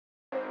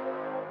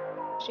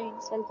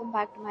Friends, welcome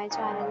back to my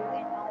channel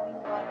and now you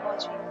are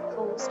watching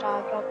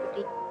 4-star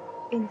property.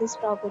 In this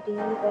property,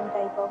 one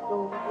type of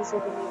room is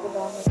available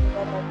on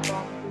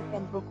agoda.com. You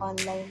can book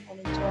online and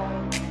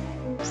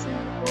enjoy. To see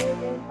more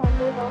than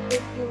 100 of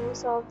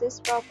reviews of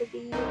this property,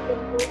 you can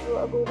go to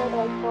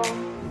agoda.com.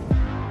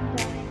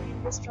 Time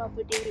in this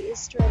property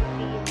is 12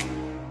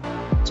 p.m.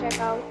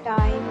 Checkout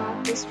time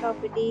of this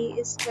property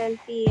is 12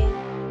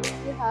 p.m.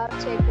 If you have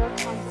checked out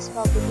from this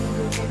property,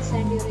 you can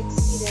send your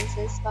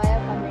experiences via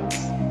comments.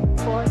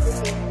 For the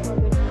same or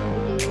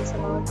details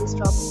about this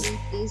property,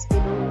 please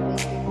below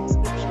link in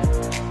description.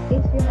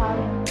 If you have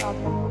any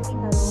problem booking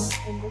a room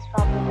in this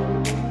property,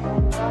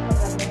 then drop a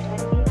comment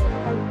and we will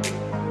help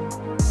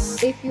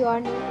you. If you are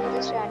new to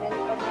this channel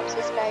or not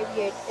subscribed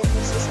yet, then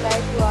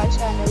subscribe to our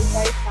channel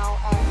right now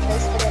and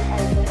press the bell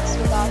icon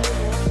so that you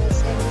don't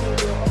miss any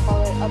video of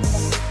our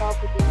upcoming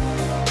property.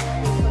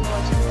 Thank you for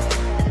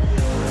watching.